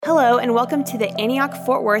Hello, and welcome to the Antioch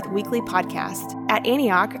Fort Worth Weekly Podcast. At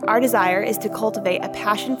Antioch, our desire is to cultivate a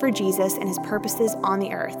passion for Jesus and his purposes on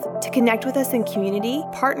the earth. To connect with us in community,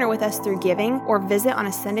 partner with us through giving, or visit on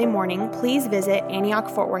a Sunday morning, please visit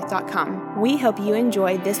AntiochFortWorth.com. We hope you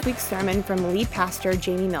enjoy this week's sermon from lead pastor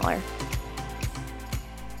Jamie Miller.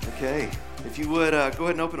 Okay, if you would go ahead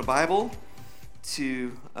and open a Bible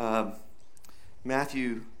to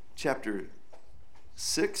Matthew chapter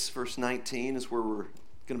 6, verse 19 is where we're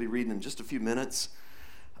going to be reading in just a few minutes.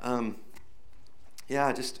 I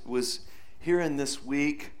just was hearing this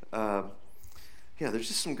week, there's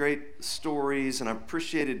just some great stories, and I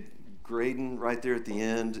appreciated Graydon right there at the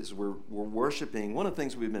end as we're worshiping. One of the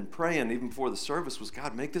things we've been praying even before the service was,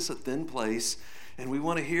 God, make this a thin place, and we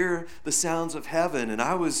want to hear the sounds of heaven. And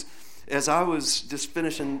as I was just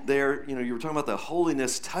finishing there, you were talking about the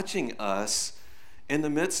holiness touching us in the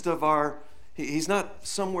midst of He's not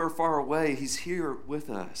somewhere far away. He's here with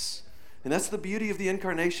us. And that's the beauty of the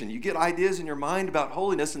incarnation. You get ideas in your mind about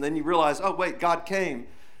holiness, and then you realize, oh, wait, God came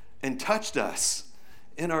and touched us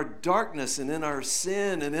in our darkness and in our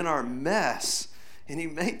sin and in our mess. And he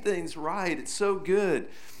made things right. It's so good.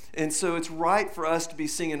 And so it's right for us to be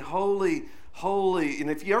singing holy, holy.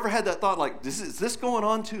 And if you ever had that thought, like, is this going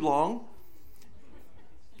on too long?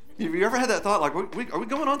 Have you ever had that thought, like, are we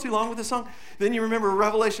going on too long with this song? Then you remember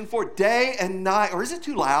Revelation 4, day and night, or is it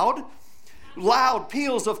too loud? Loud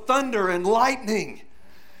peals of thunder and lightning.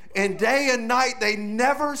 And day and night, they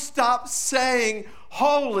never stop saying,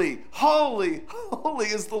 holy, holy, holy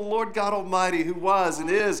is the Lord God Almighty, who was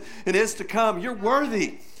and is to come. You're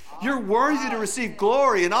worthy. You're worthy to receive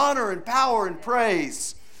glory and honor and power and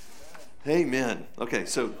praise. Amen. Okay,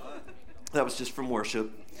 so that was just from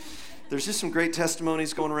worship. There's just some great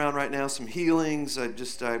testimonies going around right now, some healings. I'm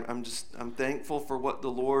thankful for what the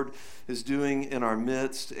Lord is doing in our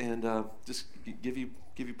midst, and just give you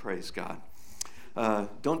praise, God.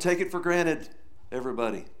 Don't take it for granted,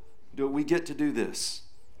 everybody. We get to do this.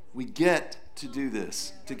 We get to do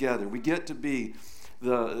this together. We get to be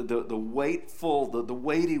the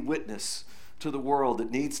weighty witness to the world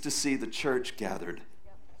that needs to see the church gathered.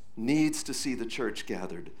 Needs to see the church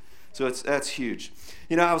gathered. So that's huge.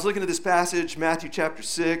 I was looking at this passage, Matthew chapter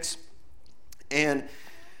 6, and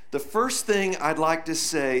the first thing I'd like to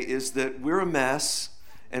say is that we're a mess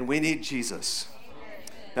and we need Jesus.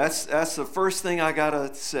 That's the first thing I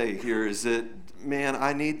gotta say here is that, man,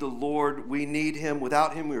 I need the Lord. We need him.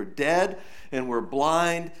 Without him, we're dead and we're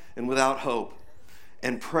blind and without hope.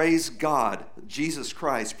 And praise God, Jesus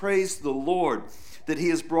Christ. Praise the Lord that he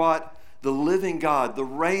has brought the living God, the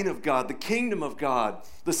reign of God, the kingdom of God,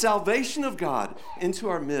 the salvation of God into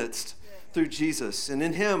our midst through Jesus. And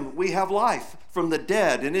in him we have life from the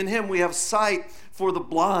dead, and in him we have sight for the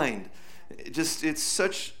blind. It's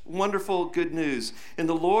such wonderful good news. And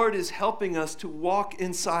the Lord is helping us to walk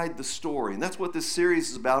inside the story. And that's what this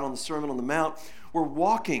series is about on the Sermon on the Mount. We're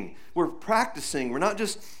walking, we're practicing. We're not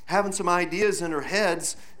just having some ideas in our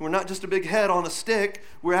heads. We're not just a big head on a stick.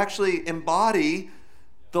 We actually embody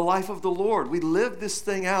the life of the Lord. We live this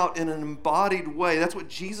thing out in an embodied way. That's what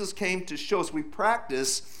Jesus came to show us. We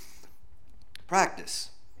practice.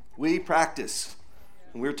 We practice.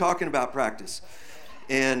 And we were talking about practice.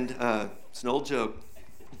 And it's an old joke.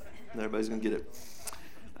 Everybody's going to get it.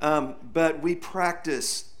 But we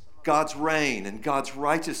practice God's reign and God's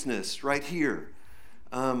righteousness right here.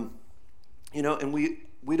 And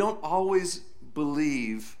we don't always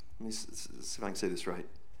believe, let me see if I can say this right.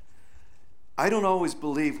 I don't always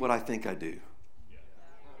believe what I think I do.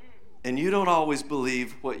 And you don't always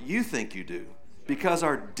believe what you think you do, because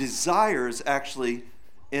our desires actually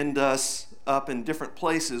end us up in different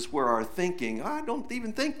places where our thinking, I don't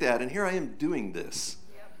even think that, and here I am doing this.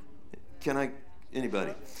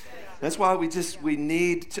 Anybody? That's why we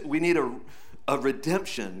need a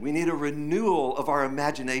redemption. We need a renewal of our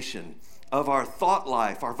imagination, of our thought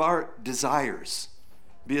life, of our desires,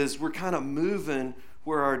 because we're kind of moving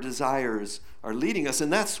where our desires are leading us.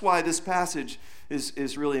 And that's why this passage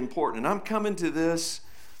is really important. And I'm coming to this,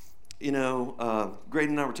 Graydon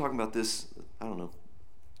and I were talking about this,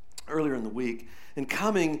 earlier in the week, and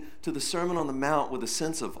coming to the Sermon on the Mount with a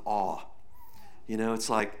sense of awe. It's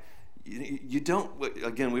like, you don't,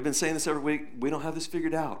 again, we've been saying this every week, we don't have this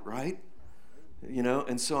figured out, right?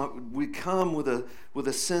 And so we come with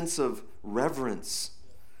a sense of reverence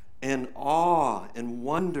and awe and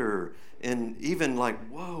wonder, and even like,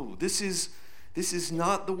 whoa, this is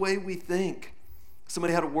not the way we think.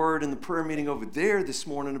 Somebody had a word in the prayer meeting over there this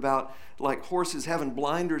morning about like horses having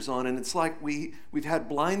blinders on, and it's like we've had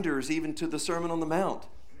blinders even to the Sermon on the Mount.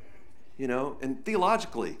 And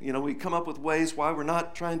theologically, we come up with ways why we're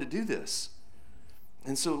not trying to do this.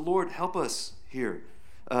 And so, Lord, help us here.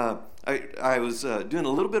 I was doing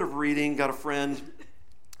a little bit of reading, got a friend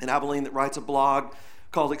in Abilene that writes a blog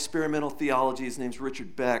called Experimental Theology. His name's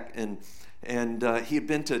Richard Beck, and he had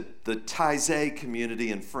been to the Taizé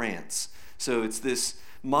community in France. So it's this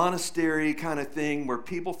monastery kind of thing where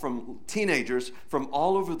teenagers from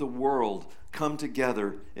all over the world come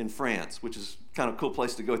together in France, which is kind of a cool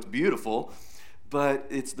place to go. It's beautiful, but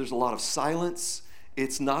there's a lot of silence.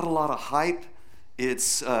 It's not a lot of hype.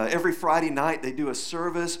 It's every Friday night they do a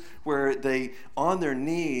service where they, on their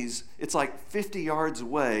knees, it's like 50 yards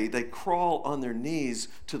away, they crawl on their knees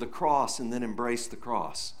to the cross and then embrace the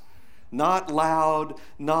cross. Not loud,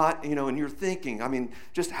 not, and you're thinking, I mean,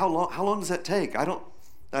 just how long does that take?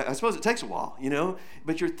 I suppose it takes a while,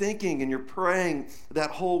 but you're thinking and you're praying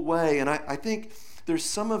that whole way. And I think there's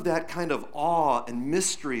some of that kind of awe and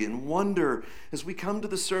mystery and wonder as we come to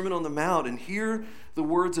the Sermon on the Mount and hear the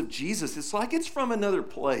words of Jesus. It's like it's from another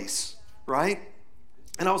place, right?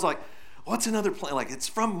 And I was like, what's another planet? Like it's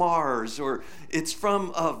from Mars or it's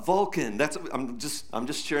from Vulcan. I'm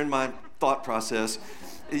just sharing my thought process.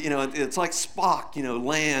 It's like Spock,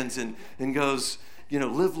 lands and goes,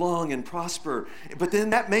 live long and prosper. But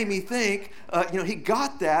then that made me think, he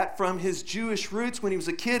got that from his Jewish roots. When he was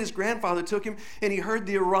a kid, his grandfather took him and he heard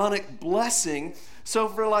the Aaronic blessing. So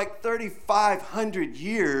for like 3,500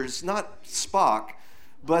 years, not Spock,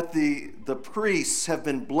 but the priests have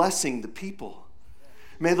been blessing the people.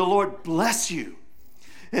 May the Lord bless you,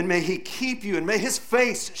 and may he keep you, and may his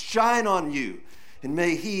face shine on you, and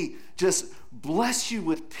may he just bless you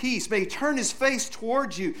with peace. May he turn his face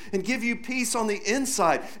towards you and give you peace on the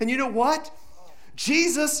inside. And you know what?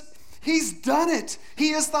 Jesus, he's done it.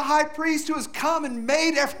 He is the high priest who has come and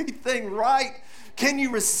made everything right. Can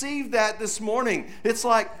you receive that this morning? It's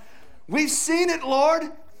like, we've seen it, Lord,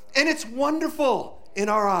 and it's wonderful in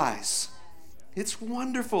our eyes. It's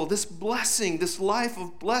wonderful, this blessing, this life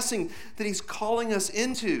of blessing that he's calling us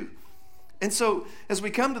into. And so as we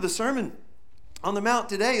come to the Sermon on the Mount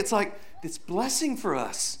today, it's like, it's blessing for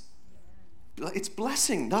us. It's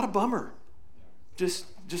blessing, not a bummer. Just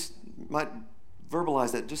might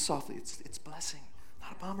verbalize that just softly. It's blessing,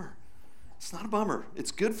 not a bummer. It's not a bummer.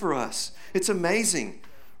 It's good for us. It's amazing.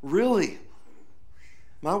 Really.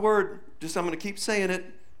 My word, I'm going to keep saying it,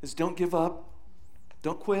 is don't give up.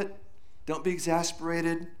 Don't quit. Don't be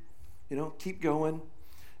exasperated. Keep going.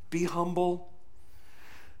 Be humble.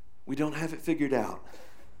 We don't have it figured out.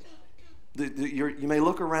 You may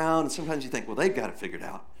look around and sometimes you think, well, they've got it figured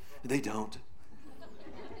out. They don't.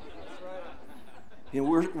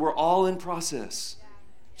 We're all in process.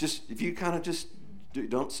 If you kind of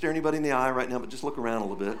don't stare anybody in the eye right now, but just look around a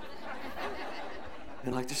little bit.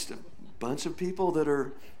 And like just a bunch of people that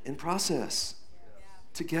are in process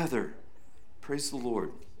together. Praise the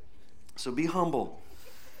Lord. So be humble.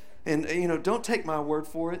 And, don't take my word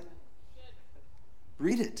for it.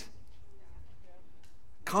 Read it.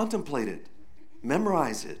 Contemplate it.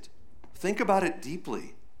 Memorize it. Think about it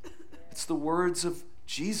deeply. It's the words of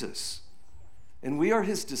Jesus. And we are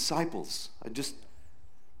his disciples.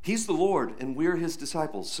 He's the Lord, and we're his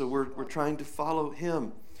disciples. So we're trying to follow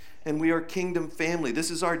him. And we are kingdom family.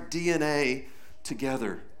 This is our DNA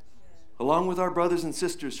together, along with our brothers and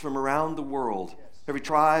sisters from around the world. Every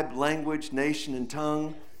tribe, language, nation, and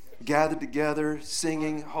tongue gathered together,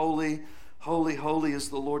 singing, holy, holy, holy is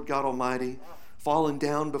the Lord God Almighty, fallen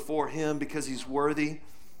down before him because he's worthy.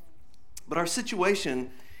 But our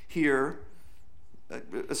situation here,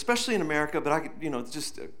 especially in America, but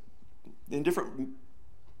just in different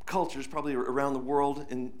cultures, probably around the world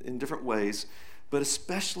in different ways, but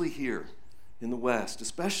especially here in the West,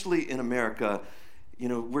 especially in America,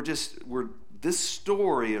 we're this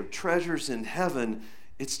story of treasures in heaven.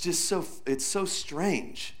 It's so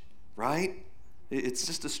strange, right? It's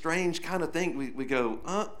just a strange kind of thing. We go,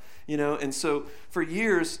 and so for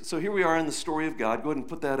years, so here we are in the story of God. Go ahead and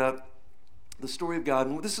put that up. The story of God.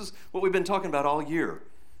 And this is what we've been talking about all year,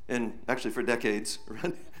 and actually for decades,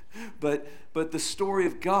 right? But the story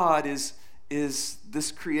of God is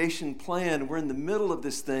this creation plan. We're in the middle of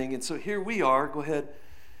this thing. And so here we are. Go ahead.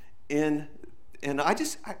 And I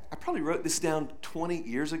probably wrote this down 20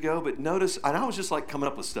 years ago, but notice, and I was just like coming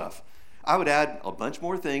up with stuff. I would add a bunch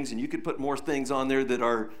more things, and you could put more things on there that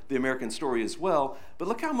are the American story as well. But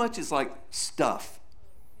look how much is like stuff,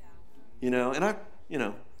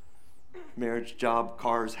 and marriage, job,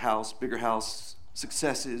 cars, house, bigger house,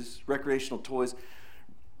 successes, recreational toys.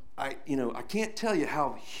 I can't tell you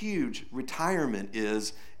how huge retirement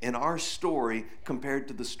is in our story compared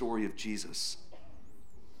to the story of Jesus.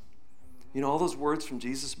 All those words from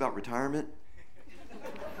Jesus about retirement?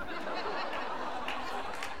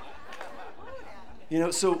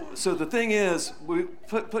 So the thing is, we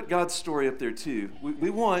put God's story up there too. We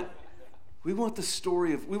want the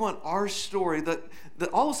story we want our story, that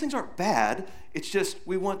all those things aren't bad. It's just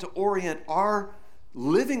we want to orient our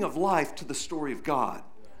living of life to the story of God.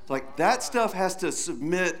 Like that stuff has to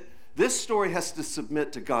submit, this story has to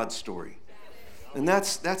submit to God's story. And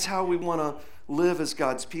that's how we want to live as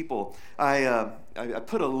God's people. I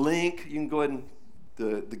put a link, you can go ahead and,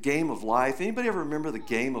 the Game of Life. Anybody ever remember the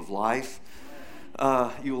Game of Life?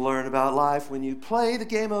 You learn about life when you play the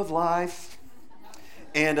game of life.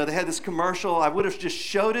 And they had this commercial. I would have just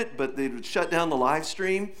showed it, but they would shut down the live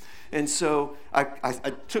stream. And so I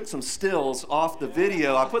took some stills off the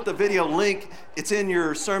video. I put the video link. It's in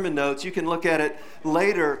your sermon notes. You can look at it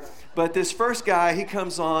later. But this first guy, he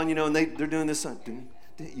comes on, and they're doing this.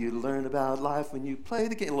 You learn about life when you play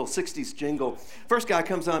the game. A little 60s jingle. First guy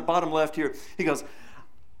comes on, bottom left here. He goes,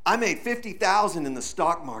 I made $50,000 in the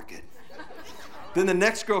stock market. Then the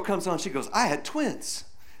next girl comes on. She goes, I had twins.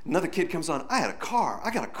 Another kid comes on. I had a car.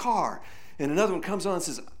 I got a car. And another one comes on and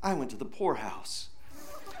says, I went to the poorhouse.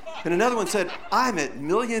 And another one said, I'm at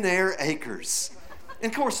Millionaire Acres.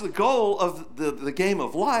 And of course, the goal of the game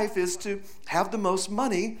of life is to have the most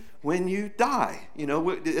money when you die.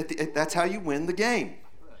 That's how you win the game.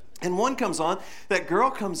 And one comes on. That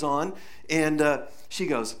girl comes on, and she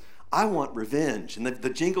goes, I want revenge. And the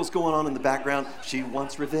jingle's going on in the background. She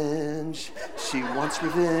wants revenge. She wants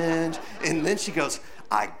revenge. And then she goes,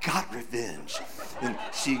 I got revenge. And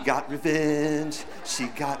she got revenge. She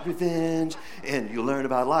got revenge. And you learn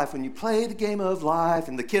about life when you play the game of life.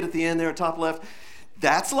 And the kid at the end there, top left,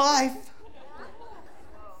 that's life.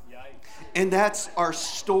 And that's our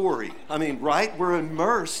story. I mean, right? We're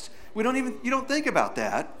immersed. You don't think about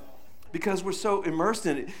that because we're so immersed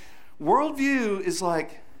in it. Worldview is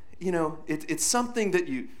like, it's something that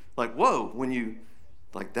you, like, whoa, when you,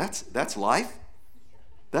 like, that's life.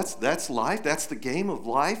 That's life. That's the game of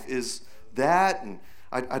life is that. And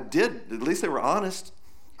I did, at least they were honest.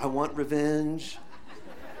 I want revenge.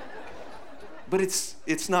 But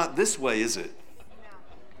it's not this way, is it?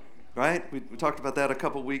 Right? We talked about that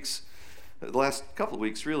the last couple of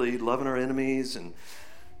weeks, really, loving our enemies and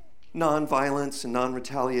nonviolence and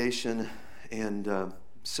non-retaliation. And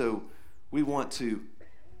so we want to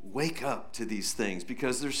wake up to these things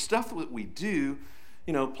because there's stuff that we do,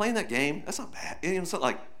 playing that game, that's not bad. It's not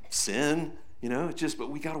like sin, it's just, but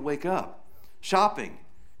we got to wake up. Shopping,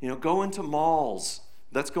 going to malls,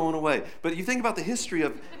 that's going away. But you think about the history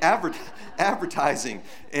of advertising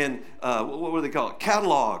and what do they call it?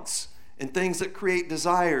 Catalogs and things that create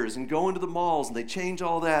desires and going to the malls and they change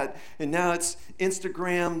all that. And now it's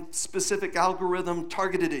Instagram specific algorithm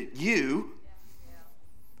targeted at you.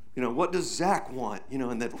 What does Zach want?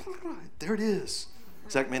 And then there it is.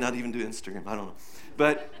 Zach may not even do Instagram. I don't know.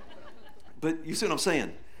 But you see what I'm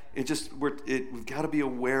saying? We've got to be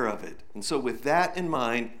aware of it. And so with that in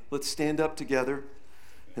mind, let's stand up together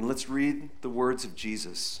and let's read the words of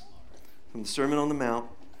Jesus from the Sermon on the Mount.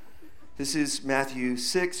 This is Matthew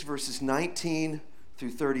 6, verses 19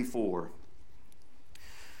 through 34.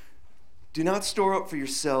 Do not store up for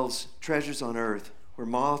yourselves treasures on earth where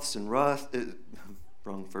moths and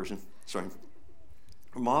wrong version, sorry.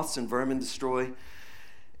 Where moths and vermin destroy,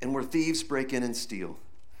 and where thieves break in and steal.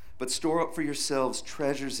 But store up for yourselves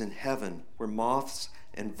treasures in heaven, where moths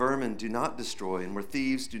and vermin do not destroy, and where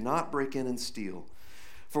thieves do not break in and steal.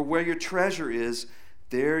 For where your treasure is,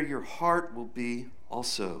 there your heart will be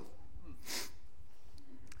also.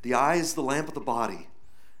 The eye is the lamp of the body.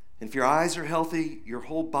 And if your eyes are healthy, your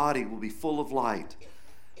whole body will be full of light.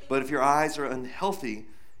 But if your eyes are unhealthy,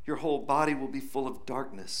 your whole body will be full of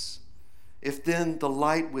darkness. If then the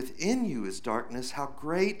light within you is darkness, how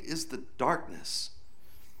great is the darkness?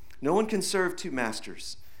 No one can serve two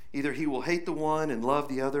masters. Either he will hate the one and love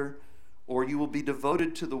the other, or you will be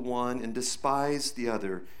devoted to the one and despise the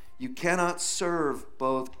other. You cannot serve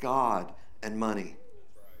both God and money.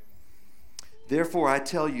 Therefore, I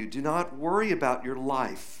tell you, do not worry about your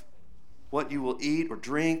life, what you will eat or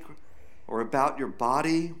drink, or about your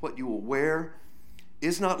body, what you will wear.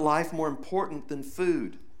 Is not life more important than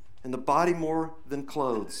food, and the body more than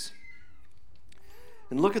clothes?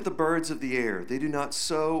 And look at the birds of the air. They do not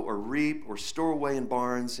sow or reap or store away in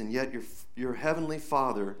barns, and yet your heavenly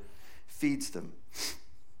Father feeds them.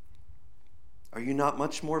 Are you not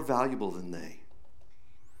much more valuable than they?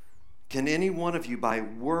 Can any one of you, by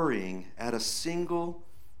worrying, add a single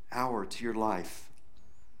hour to your life?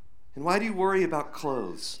 And why do you worry about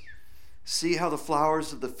clothes? See how the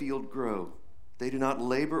flowers of the field grow. They do not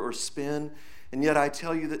labor or spin, and yet I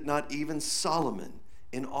tell you that not even Solomon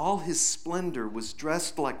in all his splendor was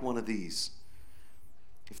dressed like one of these.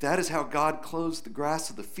 If that is how God clothes the grass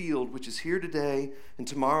of the field, which is here today and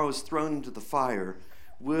tomorrow is thrown into the fire,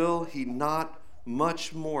 will he not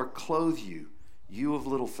much more clothe you, you of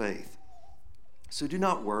little faith? So do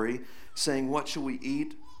not worry, saying, what shall we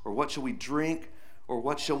eat, or what shall we drink, or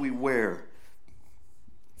what shall we wear?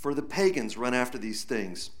 For the pagans run after these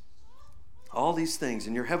things. All these things,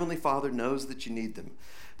 and your heavenly Father knows that you need them.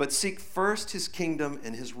 But seek first his kingdom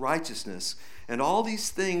and his righteousness, and all these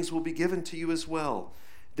things will be given to you as well.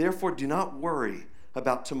 Therefore, do not worry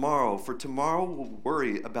about tomorrow, for tomorrow will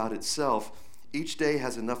worry about itself. Each day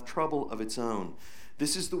has enough trouble of its own.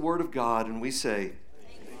 This is the word of God, and we say,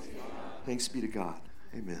 thanks be to God.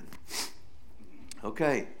 Amen.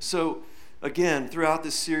 Okay, so again, throughout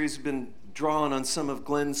this series, we've been drawing on some of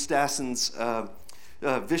Glenn Stassen's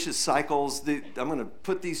vicious cycles. I'm going to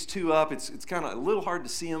put these two up. It's kind of a little hard to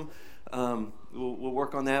see them. We'll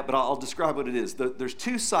work on that, but I'll describe what it is. There's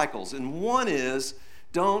two cycles, and one is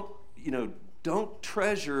don't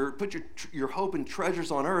treasure, put your hope and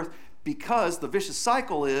treasures on earth, because the vicious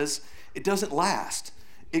cycle is it doesn't last.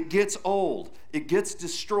 It gets old. It gets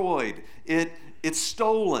destroyed. It's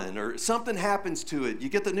stolen, or something happens to it. You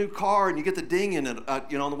get the new car and you get the ding in it,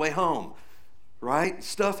 on the way home, right?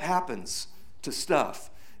 Stuff happens to stuff.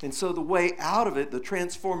 And so the way out of it, the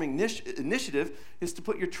transforming initiative, is to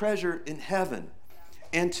put your treasure in heaven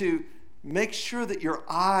and to make sure that your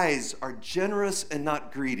eyes are generous and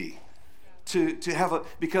not greedy.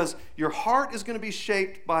 Because your heart is going to be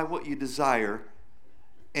shaped by what you desire,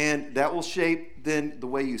 and that will shape then the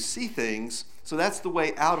way you see things. So that's the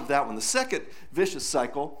way out of that one. The second vicious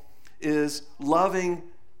cycle is loving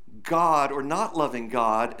God or not loving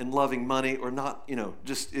God, and loving money or not,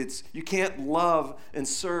 you can't love and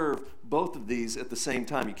serve both of these at the same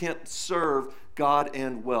time. You can't serve God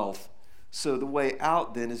and wealth. So the way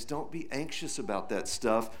out then is don't be anxious about that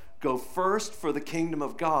stuff. Go first for the kingdom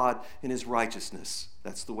of God and his righteousness.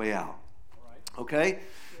 That's the way out. Okay?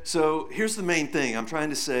 So here's the main thing I'm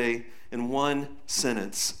trying to say in one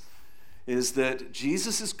sentence, is that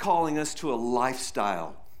Jesus is calling us to a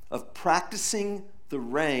lifestyle of practicing the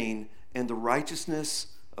reign and the righteousness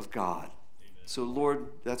of God. Amen. So Lord,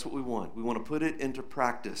 that's what we want. We want to put it into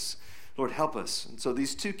practice. Lord, help us. And so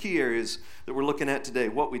these two key areas that we're looking at today,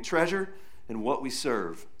 what we treasure and what we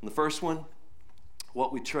serve. And the first one,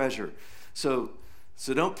 what we treasure. So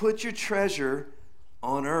don't put your treasure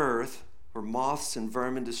on earth where moths and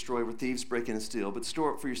vermin destroy, where thieves break in and steal, but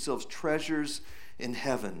store up for yourselves treasures in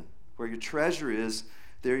heaven. Where your treasure is,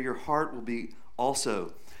 there your heart will be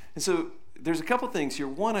also. And so there's a couple things here.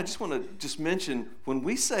 One, I just want to mention, when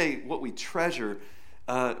we say what we treasure,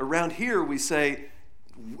 around here we say,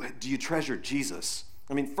 do you treasure Jesus?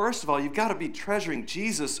 I mean, first of all, you've got to be treasuring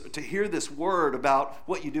Jesus to hear this word about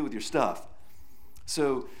what you do with your stuff.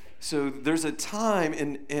 So there's a time,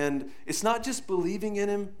 and it's not just believing in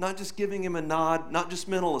him, not just giving him a nod, not just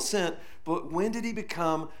mental assent, but when did he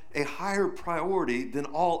become a higher priority than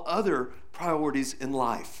all other priorities in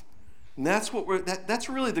life? And that's that's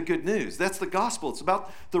really the good news. That's the gospel. It's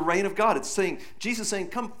about the reign of God. It's saying, Jesus saying,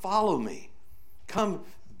 come follow me. Come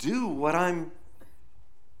do what I'm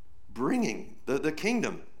bringing, the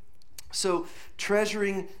kingdom. So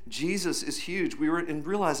treasuring Jesus is huge. We were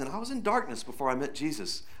realizing I was in darkness before I met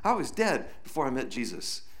Jesus. I was dead before I met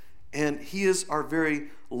Jesus. And he is our very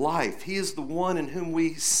life. He is the one in whom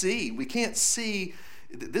we see. We can't see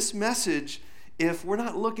this message if we're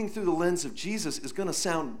not looking through the lens of Jesus. Is going to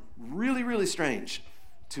sound really, really strange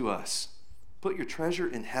to us. Put your treasure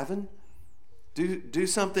in heaven. Do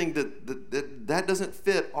something that doesn't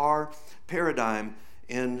fit our paradigm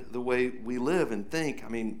in the way we live and think. I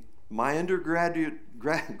mean, my undergraduate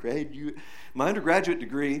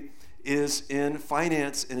degree is in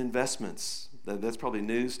finance and investments. That's probably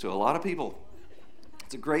news to a lot of people.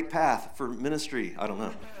 It's a great path for ministry. I don't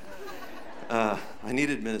know. I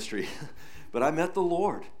needed ministry. But I met the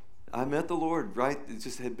Lord. Right? It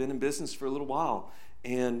just had been in business for a little while.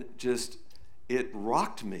 And just, it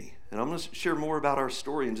rocked me. And I'm going to share more about our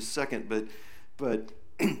story in just a second. But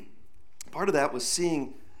part of that was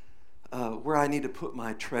seeing where I need to put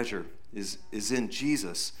my treasure is in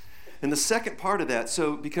Jesus. And the second part of that,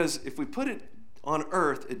 because if we put it on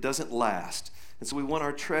earth, it doesn't last. And so we want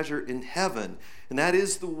our treasure in heaven. And that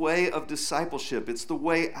is the way of discipleship. It's the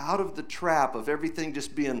way out of the trap of everything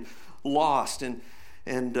just being lost. And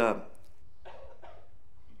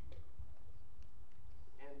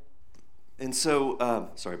so,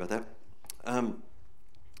 sorry about that.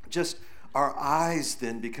 Just our eyes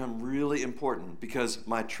then become really important, because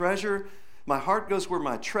my heart goes where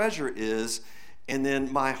my treasure is, And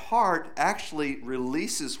then my heart actually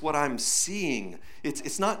releases what I'm seeing.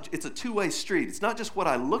 It's a two-way street. It's not just what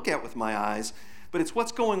I look at with my eyes, but it's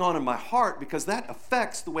what's going on in my heart, because that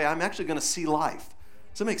affects the way I'm actually going to see life.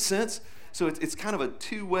 Does that make sense? So it's kind of a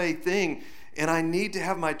two-way thing. And I need to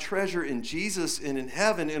have my treasure in Jesus and in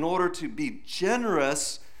heaven in order to be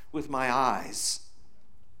generous with my eyes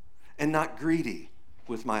and not greedy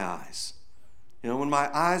with my eyes. You know, when my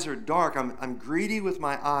eyes are dark, I'm greedy with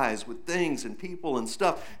my eyes, with things and people and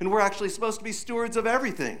stuff. And we're actually supposed to be stewards of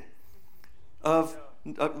everything, of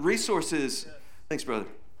resources. Thanks, brother.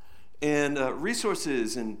 And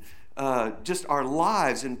resources and just our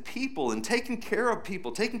lives and people and taking care of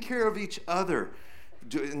people, taking care of each other.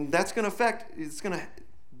 And that's going to affect, it's going to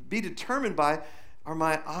be determined by, are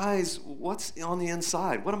my eyes, what's on the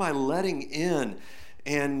inside? What am I letting in?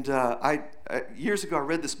 And years ago, I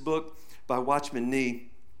read this book by Watchman Nee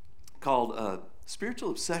called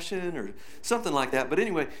Spiritual Obsession or something like that. But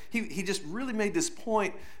anyway, he just really made this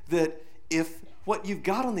point that if what you've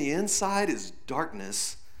got on the inside is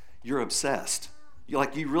darkness, you're obsessed.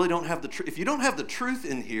 You really don't have the truth. If you don't have the truth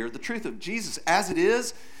in here, the truth of Jesus as it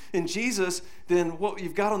is in Jesus, then what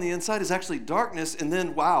you've got on the inside is actually darkness. And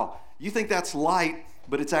then, wow, you think that's light,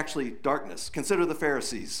 but it's actually darkness. Consider the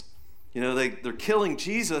Pharisees. You know, they're killing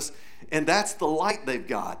Jesus, and that's the light they've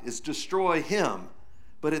got, is destroy him.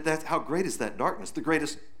 But that's how great is that darkness?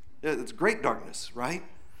 It's great darkness, right?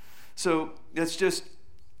 So it's just,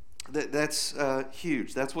 that's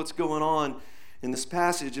huge. That's what's going on in this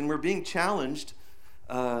passage, and we're being challenged,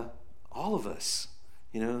 all of us,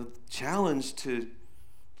 challenged to,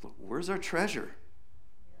 look, where's our treasure?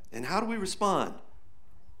 And how do we respond?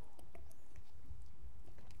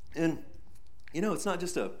 And, it's not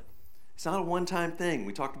just it's not a one-time thing.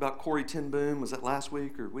 We talked about Corrie ten Boom. Was that last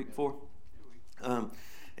week or week before?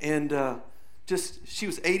 She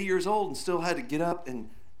was 80 years old and still had to get up and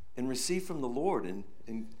receive from the Lord and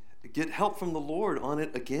get help from the Lord on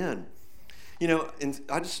it again. And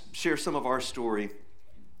I just share some of our story.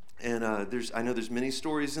 And I know there's many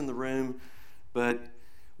stories in the room, but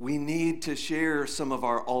we need to share some of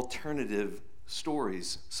our alternative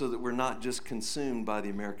stories so that we're not just consumed by the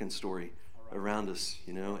American story around us,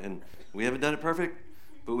 and we haven't done it perfect,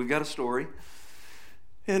 but we've got a story.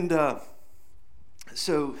 And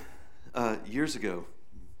so years ago,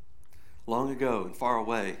 long ago and far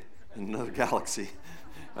away in another galaxy,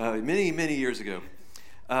 many, many years ago,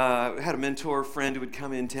 I had a mentor friend who would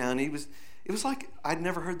come in town. It was like I'd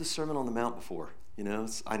never heard the Sermon on the Mount before.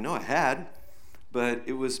 I know I had, but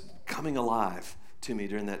it was coming alive to me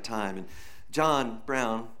during that time. And John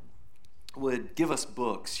Brown would give us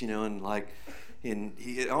books, and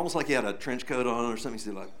he almost like he had a trench coat on or something. He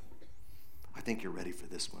said, I think you're ready for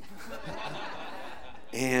this one.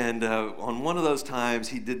 And on one of those times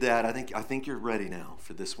he did that. I think you're ready now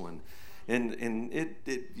for this one. And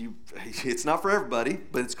it's not for everybody,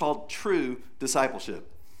 but it's called True Discipleship.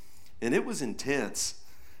 And it was intense.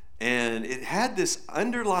 And it had this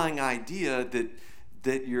underlying idea that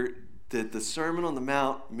the Sermon on the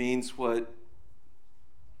Mount means what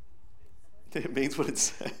it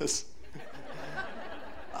says.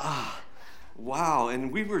 Wow.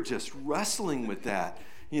 And we were just wrestling with that.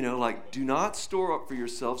 Do not store up for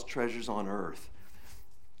yourselves treasures on earth.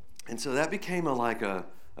 And so that became a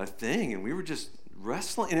thing, and we were just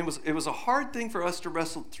wrestling. And it was a hard thing for us to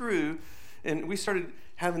wrestle through. And we started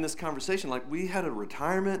having this conversation. We had a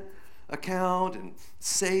retirement account and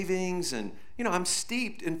savings, and I'm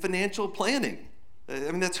steeped in financial planning.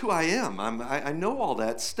 That's who I am. I know all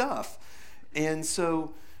that stuff. And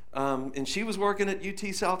so, and she was working at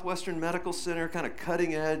UT Southwestern Medical Center, kind of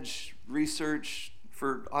cutting edge research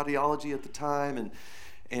for audiology at the time,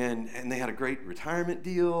 and they had a great retirement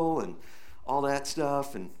deal and all that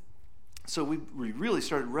stuff. And so we really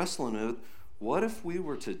started wrestling with, what if we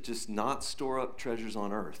were to just not store up treasures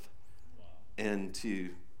on earth and to,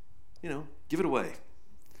 give it away?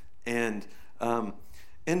 And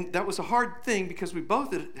that was a hard thing because we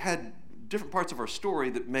both had different parts of our story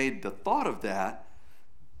that made the thought of that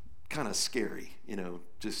kind of scary,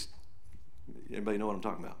 just, anybody know what I'm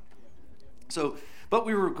talking about? So, but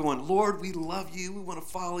we were going, Lord, we love you. We want to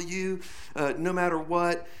follow you no matter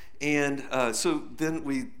what. And so then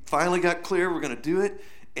we finally got clear we're going to do it.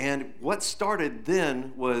 And what started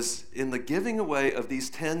then was, in the giving away of these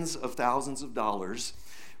tens of thousands of dollars,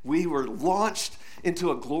 we were launched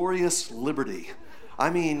into a glorious liberty.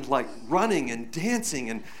 Running and dancing.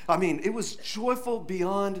 And it was joyful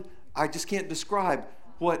beyond, I just can't describe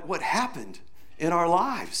what happened in our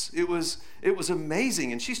lives. It was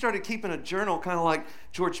amazing. And she started keeping a journal, kind of like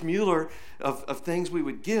George Mueller, of things we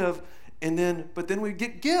would give. But then we'd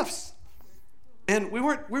get gifts. And we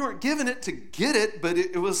weren't giving it to get it, but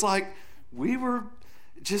it was like we were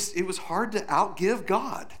just, it was hard to outgive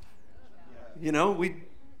God. You know, we'd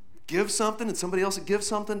give something and somebody else would give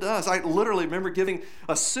something to us. I literally remember giving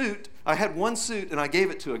a suit. I had one suit and I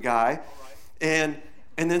gave it to a guy, and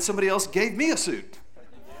then somebody else gave me a suit.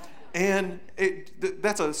 And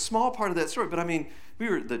that's a small part of that story, but I mean, we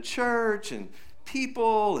were the church and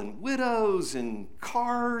people and widows and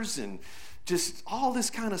cars and just all this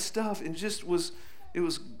kind of stuff, and it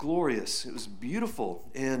was glorious. It was beautiful,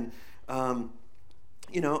 and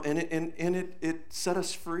you know, and it set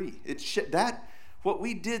us free. What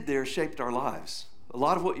we did there shaped our lives. A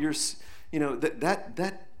lot of what you're, you know,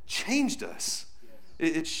 that changed us.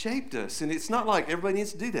 It shaped us, and it's not like everybody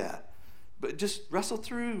needs to do that. But just wrestle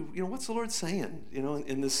through, you know, what's the Lord saying, you know,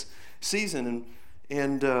 in this season,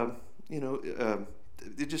 and you know,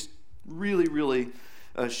 it just really, really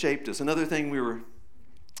shaped us. Another thing we were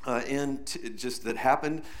just that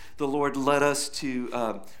happened, the Lord led us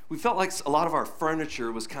to. We felt like a lot of our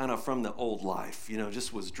furniture was kind of from the old life, you know,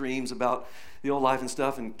 just was dreams about the old life and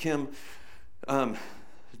stuff. And Kim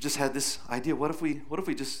just had this idea: what if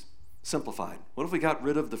we just simplified? What if we got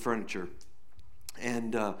rid of the furniture?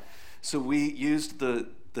 And so we used the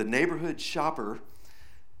neighborhood shopper.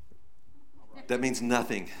 That means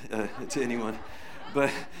nothing to anyone. But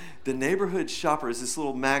the neighborhood shopper is this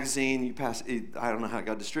little magazine you pass. I don't know how it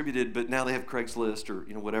got distributed, but now they have Craigslist or,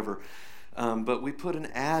 you know, whatever. But we put an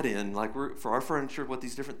ad in, like for our furniture, what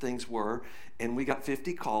these different things were, and we got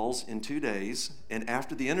 50 calls in 2 days. And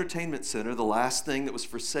after the entertainment center, the last thing that was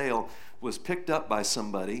for sale was picked up by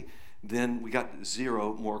somebody. Then we got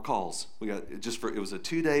 0 more calls. It was a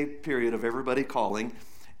 2-day period of everybody calling,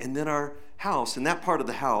 and then our house, and that part of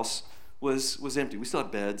the house was empty. We still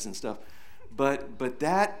had beds and stuff, but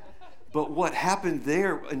what happened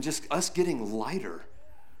there and just us getting lighter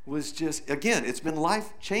was just, again, it's been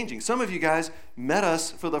life changing. Some of you guys met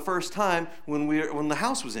us for the first time when the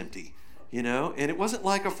house was empty, you know, and it wasn't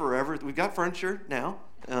like a forever. We've got furniture now.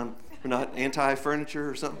 We're not anti-furniture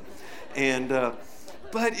or something, and.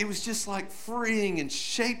 But it was just like freeing and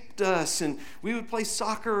shaped us, and we would play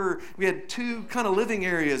soccer. We had 2 kind of living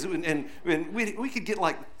areas, and we could get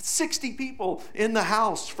like 60 people in the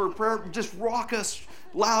house for prayer, just raucous,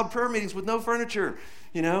 loud prayer meetings with no furniture,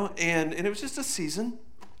 you know. And it was just a season,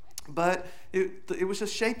 but it was a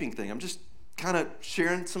shaping thing. I'm just kind of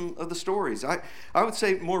sharing some of the stories. I would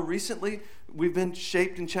say more recently we've been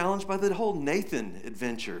shaped and challenged by the whole Nathan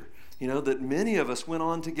adventure. You know, that many of us went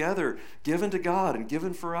on together, given to God and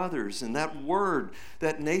given for others. And that word,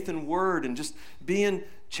 that Nathan word, and just being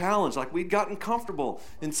challenged, like we'd gotten comfortable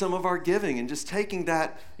in some of our giving and just taking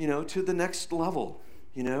that, you know, to the next level,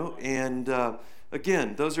 you know. And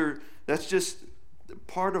again, that's just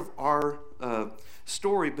part of our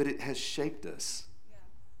story, but it has shaped us.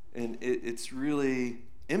 Yeah. And it's really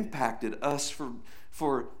impacted us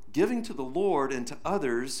for giving to the Lord and to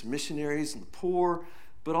others, missionaries and the poor,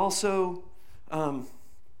 but also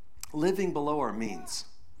living below our means,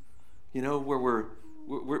 you know, where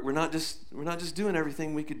we're not just doing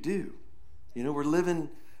everything we could do, you know, we're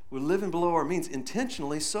living below our means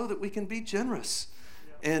intentionally so that we can be generous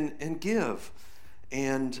and give,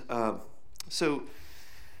 and so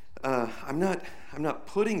I'm not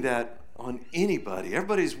putting that on anybody.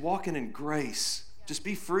 Everybody's walking in grace. Just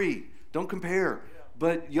be free. Don't compare.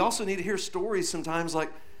 But you also need to hear stories sometimes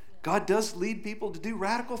like, God does lead people to do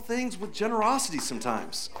radical things with generosity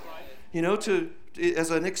sometimes, you know,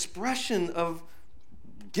 as an expression of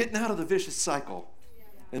getting out of the vicious cycle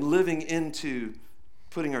and living into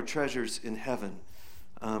putting our treasures in heaven.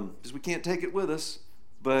 Because we can't take it with us,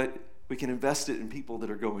 but we can invest it in people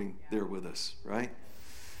that are going there with us, right?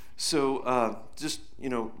 So just, you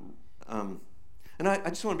know, and I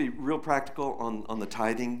just want to be real practical on the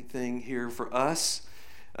tithing thing here for us.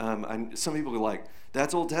 Some people are like,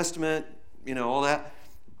 that's Old Testament, you know, all that.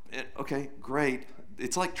 Okay, great.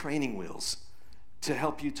 It's like training wheels to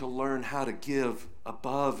help you to learn how to give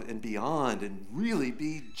above and beyond and really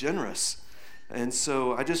be generous. And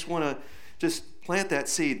so I just want to just plant that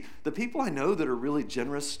seed. The people I know that are really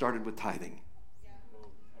generous started with tithing.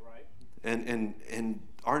 And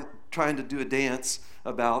aren't trying to do a dance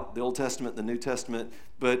about the Old Testament and the New Testament,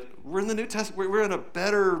 but we're in the New Testament. We're in a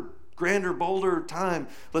better, grander, bolder time.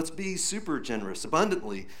 Let's be super generous,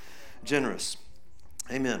 abundantly generous.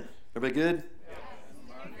 Amen. Everybody good?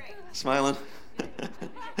 Smiling?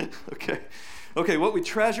 Okay, what we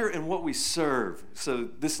treasure and what we serve. So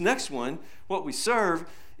this next one, what we serve,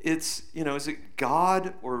 it's, you know, is it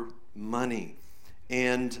God or money?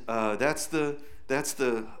 And that's the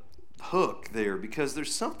hook there, because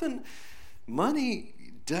there's something, money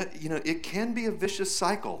it can be a vicious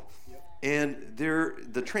cycle. And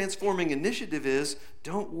the transforming initiative is,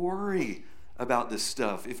 don't worry about this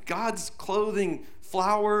stuff. If God's clothing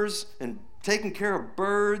flowers and taking care of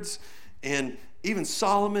birds, and even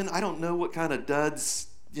Solomon, I don't know what kind of duds,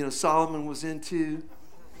 Solomon was into,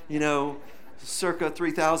 circa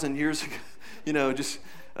 3,000 years ago,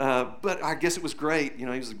 but I guess it was great. He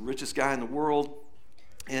was the richest guy in the world.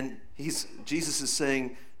 And Jesus is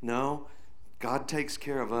saying, no, God takes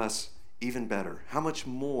care of us even better. How much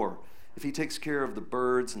more? If he takes care of the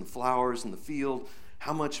birds and the flowers and the field,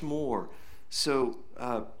 how much more? So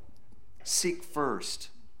seek first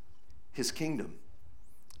his kingdom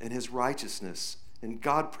and his righteousness, and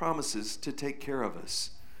God promises to take care of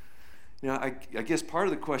us. I guess part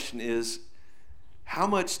of the question is, how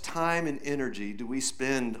much time and energy do we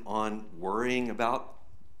spend on worrying about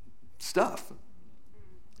stuff?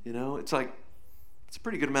 It's like, it's a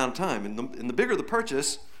pretty good amount of time. And the bigger the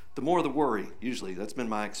purchase, the more the worry, usually. That's been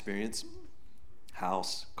my experience.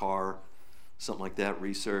 House, car, something like that,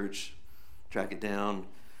 research, track it down,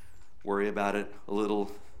 worry about it a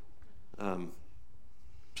little.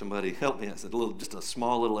 Somebody help me. I said just a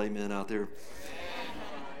small little amen out there.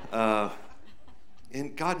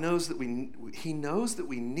 And God knows that he knows that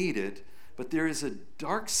we need it, but there is a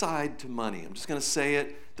dark side to money. I'm just going to say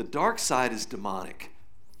it. The dark side is demonic.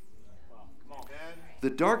 The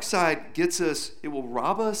dark side gets us, it will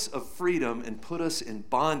rob us of freedom and put us in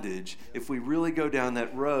bondage if we really go down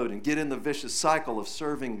that road and get in the vicious cycle of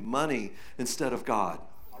serving money instead of God.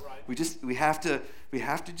 We have to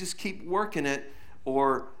just keep working it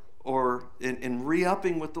or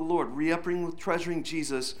re-upping with the Lord, re-upping with treasuring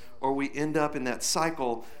Jesus, or we end up in that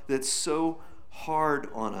cycle that's so hard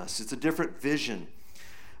on us. It's a different vision.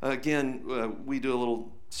 Again, we do a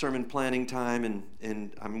little sermon planning time,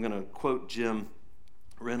 and I'm going to quote Jim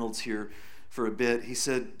Reynolds here for a bit. He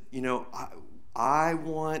said, we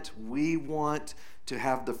want to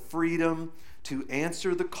have the freedom to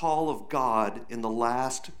answer the call of God in the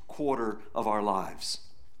last quarter of our lives.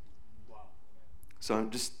 Wow. So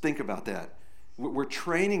just think about that. We're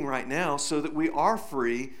training right now so that we are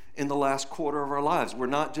free in the last quarter of our lives.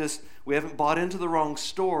 We haven't bought into the wrong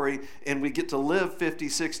story and we get to live 50,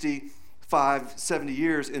 65, 70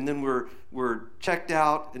 years and then we're checked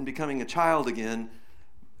out and becoming a child again.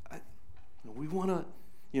 We want to,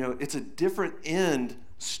 it's a different end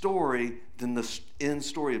story than the end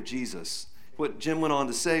story of Jesus. What Jim went on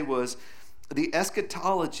to say was, the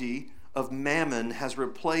eschatology of mammon has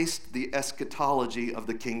replaced the eschatology of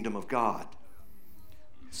the kingdom of God.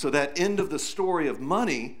 So that end of the story of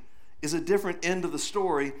money is a different end of the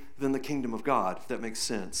story than the kingdom of God, if that makes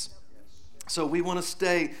sense. So we want to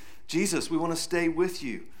stay, Jesus, we want to stay with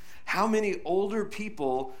you. How many older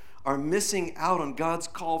people are missing out on God's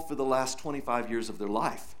call for the last 25 years of their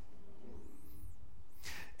life?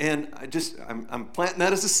 And I'm planting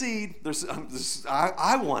that as a seed.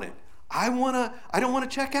 I want it. I don't want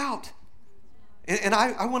to check out. And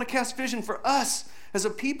I want to cast vision for us as a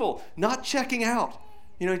people, not checking out.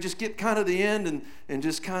 Just get kind of the end and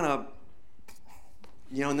just kind of,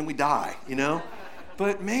 and then we die,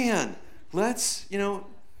 But man, let's, Don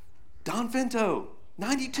Finto,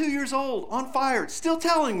 92 years old, on fire, still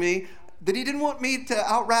telling me that he didn't want me to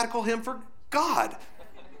out-radical him for God.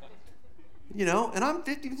 And I'm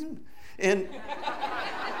 50. And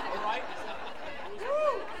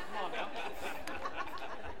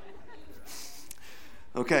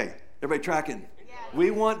okay, everybody tracking?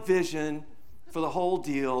 We want vision for the whole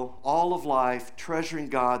deal, all of life, treasuring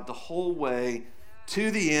God the whole way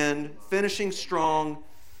to the end, finishing strong.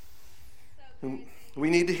 We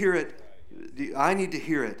need to hear it. I need to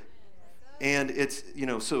hear it. And it's,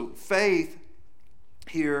 so faith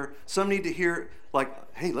here, some need to hear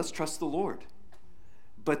like, hey, let's trust the Lord.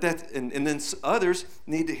 But and then others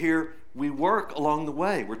need to hear, we work along the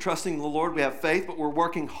way. We're trusting the Lord, we have faith, but we're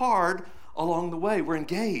working hard along the way. We're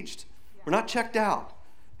engaged. We're not checked out.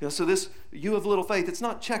 So this, you have little faith, it's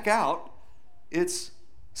not check out, it's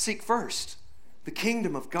seek first the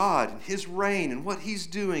kingdom of God and his reign and what he's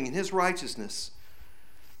doing and his righteousness.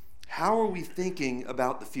 How are we thinking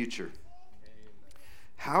about the future?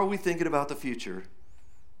 How are we thinking about the future?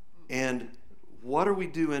 And what are we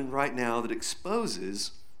doing right now that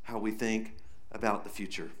exposes how we think about the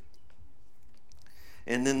future?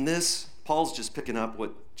 And then Paul's just picking up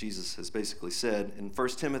what Jesus has basically said in 1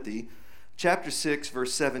 Timothy chapter 6,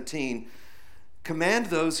 verse 17. Command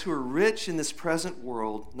those who are rich in this present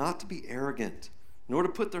world not to be arrogant, nor to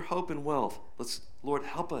put their hope in wealth. Lord,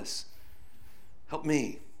 help us. Help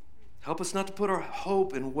me. Help us not to put our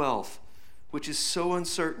hope in wealth, which is so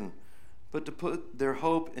uncertain, but to put their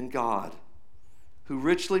hope in God, who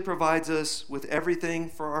richly provides us with everything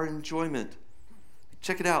for our enjoyment.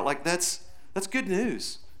 Check it out. Like that's good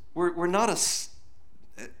news. We're not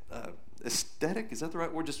aesthetic. Is that the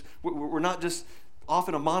right word? We're not just off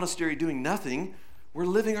in a monastery doing nothing. We're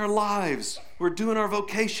living our lives. We're doing our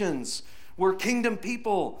vocations. We're kingdom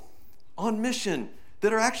people on mission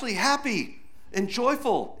that are actually happy and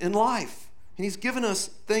joyful in life. And he's given us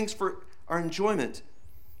things for our enjoyment.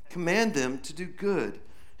 Command them to do good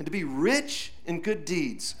and to be rich in good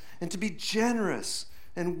deeds and to be generous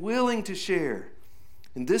and willing to share.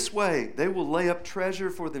 In this way, they will lay up treasure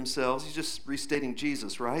for themselves. He's just restating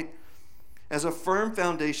Jesus, right? As a firm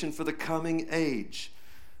foundation for the coming age,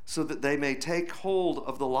 so that they may take hold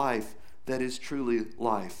of the life that is truly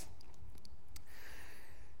life.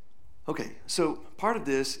 Okay, so part of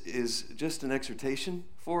this is just an exhortation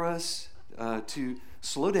for us to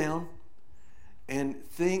slow down and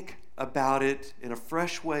think about it in a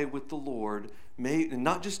fresh way with the Lord, and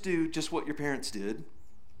not just do just what your parents did.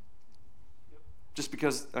 Just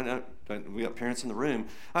because I know we got parents in the room,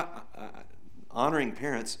 honoring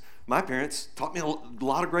parents. My parents taught me a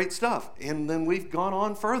lot of great stuff, and then we've gone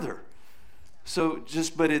on further. So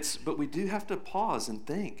but we do have to pause and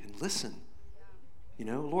think and listen. You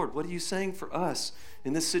know, Lord, what are you saying for us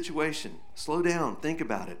in this situation? Slow down, think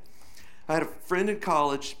about it. I had a friend in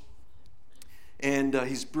college, and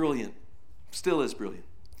he's brilliant, still is brilliant.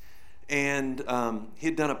 And he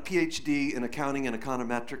had done a PhD in accounting and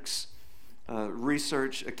econometrics,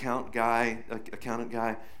 research accountant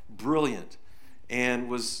guy, brilliant, and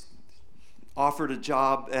was offered a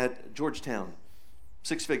job at Georgetown,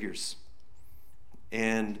 6 figures,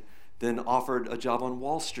 and then offered a job on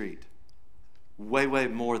Wall Street, way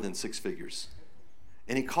more than 6 figures.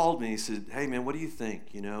 And he called me, he said, hey man, what do you think?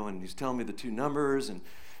 You know, and he's telling me the 2 numbers, and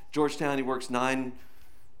Georgetown, he works 9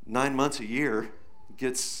 months a year,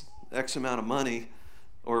 gets X amount of money,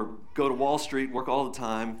 or go to Wall Street, work all the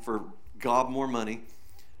time for gob more money.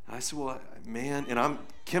 I said, well, man, and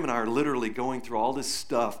Kim and I are literally going through all this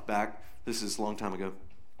stuff back, this is a long time ago.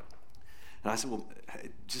 And I said, well,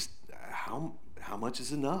 just how much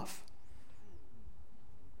is enough?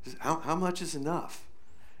 How much is enough?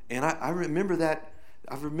 And I remember that,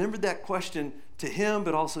 I've remembered that question to him,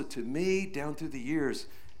 but also to me down through the years.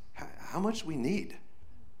 How much we need?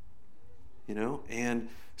 You know, and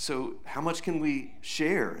so how much can we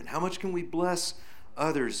share? And how much can we bless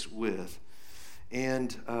others with?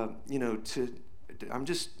 And, you know,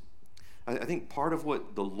 I think part of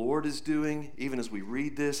what the Lord is doing, even as we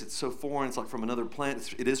read this, it's so foreign, it's like from another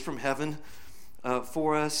planet, it is from heaven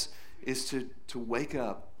for us, is to wake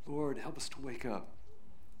up. Lord, help us to wake up.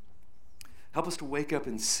 Help us to wake up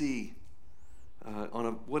and see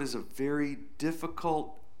on what is a very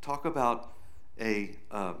difficult, talk about an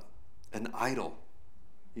idol.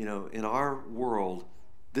 You know, in our world,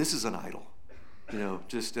 this is an idol. You know,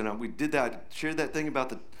 we did that, shared that thing about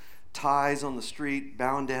the ties on the street,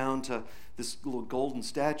 bound down to this little golden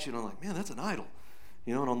statue, and I'm like, man, that's an idol.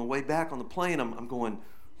 You know, and on the way back on the plane, I'm going,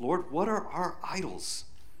 Lord, what are our idols?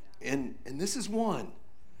 And this is one.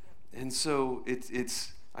 And so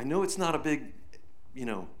it's I know it's not a big, you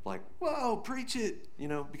know, like, whoa, preach it, you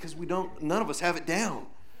know, because none of us have it down.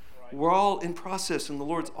 Right. We're all in process, and the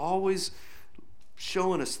Lord's always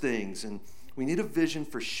showing us things, and we need a vision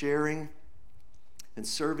for sharing and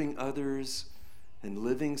serving others and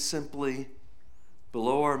living simply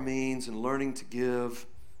below our means and learning to give,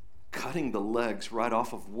 cutting the legs right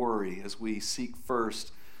off of worry as we seek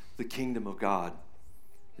first the kingdom of God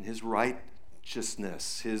and his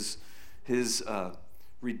righteousness, his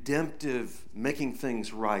redemptive, making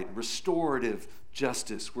things right, restorative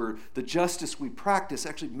justice, where the justice we practice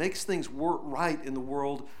actually makes things right in the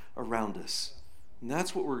world around us. And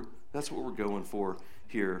that's what we're going for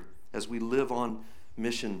here as we live on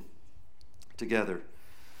mission together.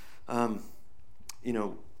 You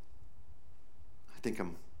know, I think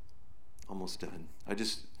I'm almost done.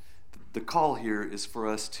 The call here is for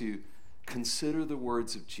us to consider the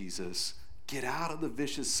words of Jesus. Get out of the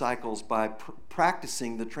vicious cycles by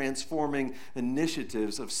practicing the transforming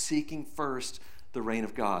initiatives of seeking first the reign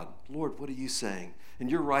of God. Lord, what are you saying? In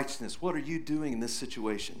your righteousness, what are you doing in this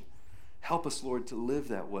situation? Help us, Lord, to live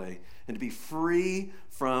that way and to be free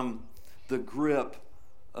from the grip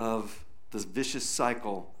of this vicious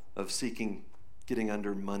cycle of getting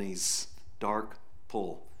under money's dark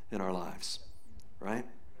pull in our lives. Right?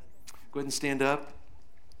 Go ahead and stand up.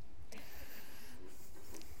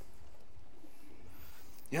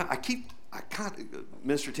 Yeah,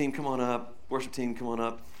 minister team, come on up. Worship team, come on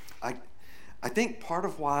up. I think part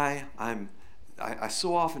of why I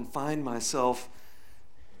so often find myself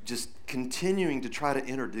just continuing to try to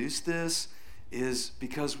introduce this is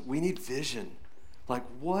because we need vision. Like,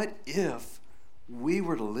 what if we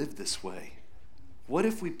were to live this way? What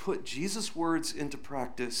if we put Jesus' words into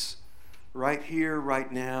practice right here,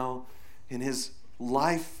 right now, and his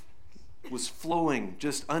life was flowing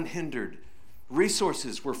just unhindered.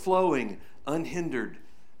 Resources were flowing unhindered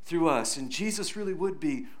through us. And Jesus really would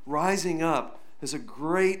be rising up as a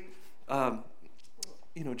great,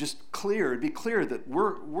 just clear. It'd be clear that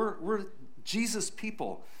we're Jesus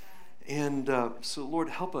people. And so, Lord,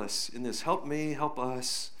 help us in this. Help me, help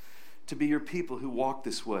us to be your people who walk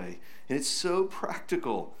this way. And it's so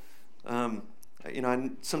practical.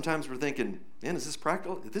 Sometimes we're thinking, man, is this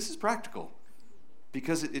practical? This is practical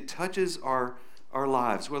because it touches our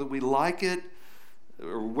lives, whether we like it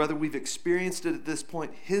or whether we've experienced it at this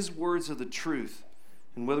point. His words are the truth.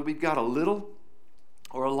 And whether we've got a little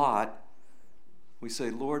or a lot, we say,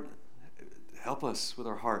 Lord, help us with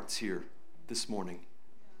our hearts here this morning.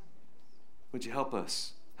 Would you help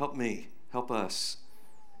us? Help me. Help us.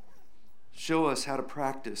 Show us how to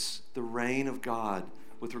practice the reign of God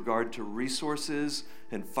with regard to resources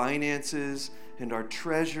and finances and our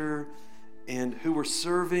treasure and who we're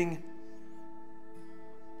serving.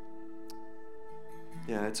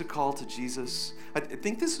 Yeah, it's a call to Jesus. I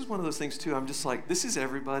think this is one of those things too. I'm just like, this is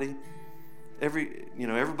everybody.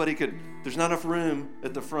 Everybody could, there's not enough room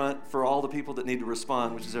at the front for all the people that need to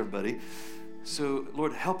respond, which is everybody. So,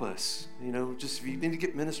 Lord, help us. Just if you need to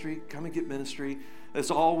get ministry, come and get ministry.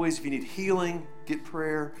 As always, if you need healing, get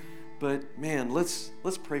prayer. But man, let's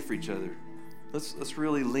pray for each other. Let's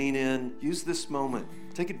really lean in. Use this moment.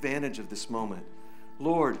 Take advantage of this moment.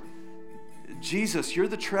 Lord, Jesus, you're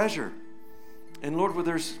the treasure. And Lord, where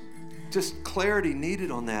there's just clarity needed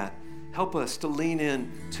on that, help us to lean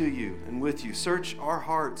in to you and with you. Search our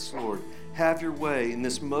hearts, Lord. Have your way in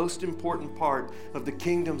this most important part of the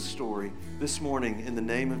kingdom story this morning in the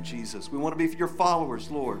name of Jesus. We want to be your followers,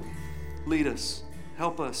 Lord. Lead us.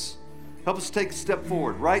 Help us. Help us take a step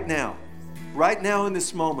forward right now in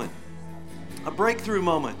this moment. A breakthrough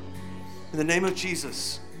moment in the name of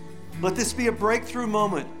Jesus. Let this be a breakthrough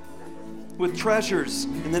moment with treasures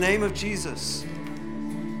in the name of Jesus.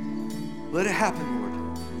 Let it happen, Lord.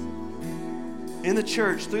 In the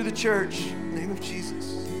church, through the church, in the name of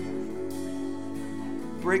Jesus.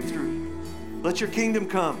 Breakthrough. Let your kingdom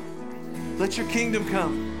come. Let your kingdom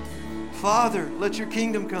come. Father, let your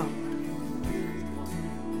kingdom come.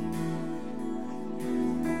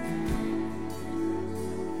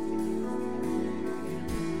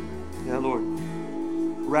 Yeah, Lord.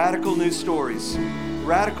 Radical new stories.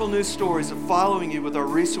 Radical new stories of following you with our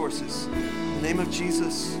resources. In the name of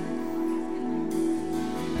Jesus.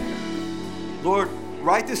 Lord,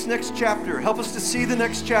 write this next chapter. Help us to see the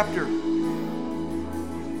next chapter.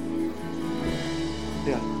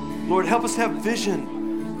 Yeah. Lord, help us have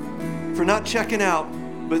vision for not checking out,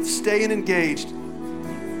 but staying engaged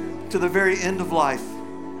to the very end of life.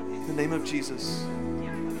 In the name of Jesus.